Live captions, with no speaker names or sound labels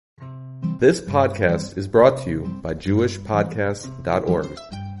This podcast is brought to you by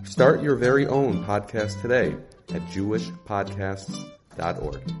JewishPodcasts.org. Start your very own podcast today at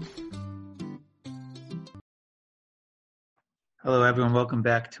JewishPodcasts.org. Hello, everyone. Welcome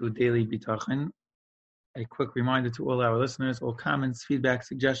back to Daily Bitachon. A quick reminder to all our listeners: all comments, feedback,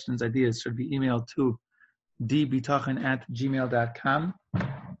 suggestions, ideas should be emailed to dbitachon@gmail.com.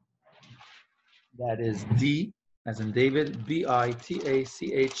 That is D, as in David,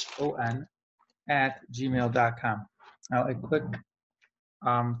 BITACHON @gmail.com. Now, a quick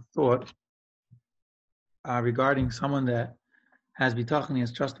thought regarding someone that has bitachon, he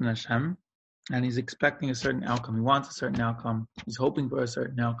has trust in Hashem, and he's expecting a certain outcome. He wants a certain outcome. He's hoping for a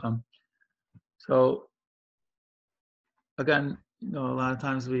certain outcome. So, again, a lot of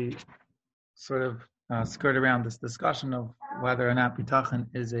times we sort of skirt around this discussion of whether or not bitachon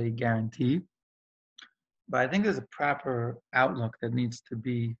is a guarantee. But I think there's a proper outlook that needs to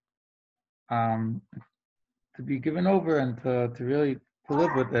be given over and to really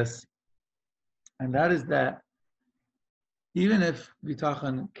live with this. And that is that even if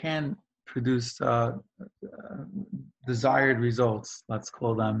bitachon can produce desired results, let's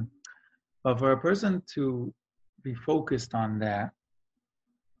call them, but for a person to be focused on that,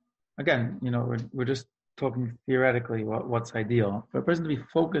 again, we're just talking theoretically what's ideal. For a person to be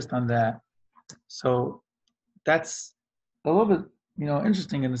focused on that, so that's a little bit,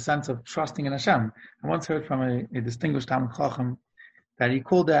 interesting in the sense of trusting in Hashem. I once heard from a distinguished Talmid Chacham that he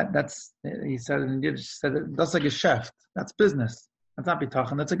called he said in Yiddish, that's like a chef. That's business. That's not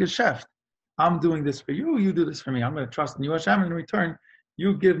bitachon. That's like a chef. I'm doing this for you. You do this for me. I'm going to trust in you, Hashem. In return,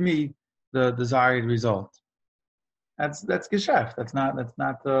 you give me the desired result. That's geschäft. That's not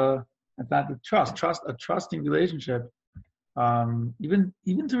the trust. A trusting relationship. Even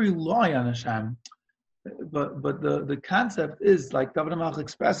to rely on Hashem. But the concept is, like David HaMelech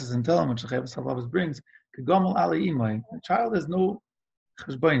expresses in Tehillim, which the Chavis HaLavos brings, K'gomel Ali Imay. The child has no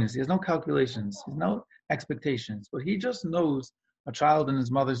cheshbonos, he has no calculations, he has no expectations. But he just knows a child in his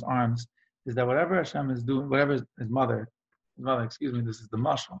mother's arms is that whatever Hashem is doing, whatever his mother, this is the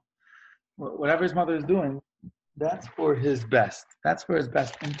mashal. Whatever his mother is doing, that's for his best. That's for his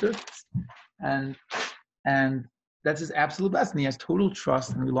best interests, and that's his absolute best, and he has total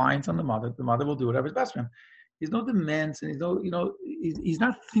trust and reliance on the mother. The mother will do whatever is best for him. He's no demands, and he's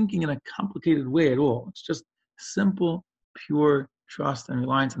not thinking in a complicated way at all. It's just simple, pure trust and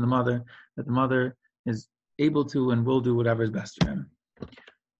reliance on the mother, that the mother is able to and will do whatever is best for him.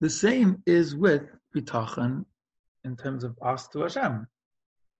 The same is with bitachon in terms of us to Hashem.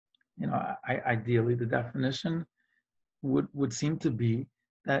 Ideally, the definition would seem to be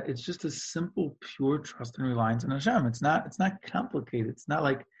that it's just a simple, pure trust and reliance on Hashem. It's not complicated. It's not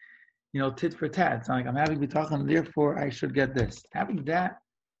like, tit for tat. It's not like I'm having bitachon, therefore I should get this. Having that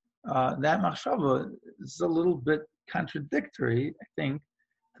machshava is a little bit contradictory, I think,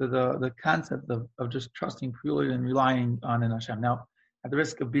 to the concept of just trusting purely and relying on Hashem. Now, at the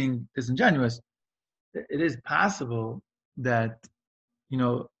risk of being disingenuous, it is possible that,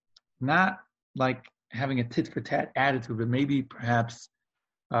 not like having a tit for tat attitude, but maybe perhaps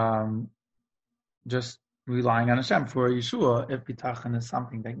just relying on Hashem for Yeshua, if bitachon is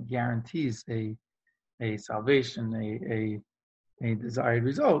something that guarantees a salvation, a desired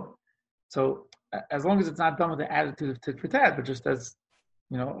result. So as long as it's not done with the attitude of tit for tat, but just as,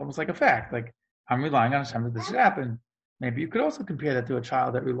 almost like a fact, like I'm relying on Hashem that this should happen. Maybe you could also compare that to a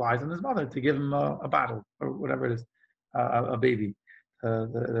child that relies on his mother to give him a bottle or whatever it is, a baby.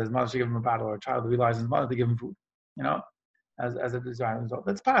 His mother should give him a bottle, or a child that relies on his mother to give him food. As a desired result.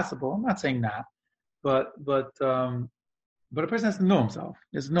 That's possible. I'm not saying that, but a person has to know himself.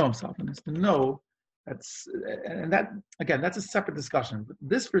 He has to know himself, and has to know that's a separate discussion. But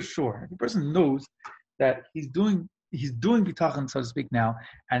this for sure, if a person knows that he's doing bitachon, so to speak, now,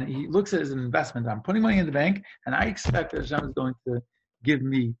 and he looks at it as an investment. I'm putting money in the bank, and I expect that Hashem is going to give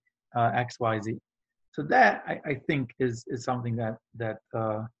me X, Y, Z. So that I think is something that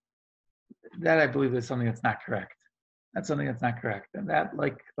I believe is something that's not correct. That's something that's not correct. And that,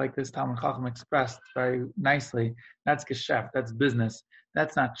 like this Talmid Chacham expressed very nicely, that's geschäft, that's business.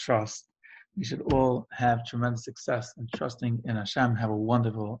 That's not trust. We should all have tremendous success in trusting in Hashem. Have a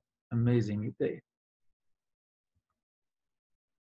wonderful, amazing day.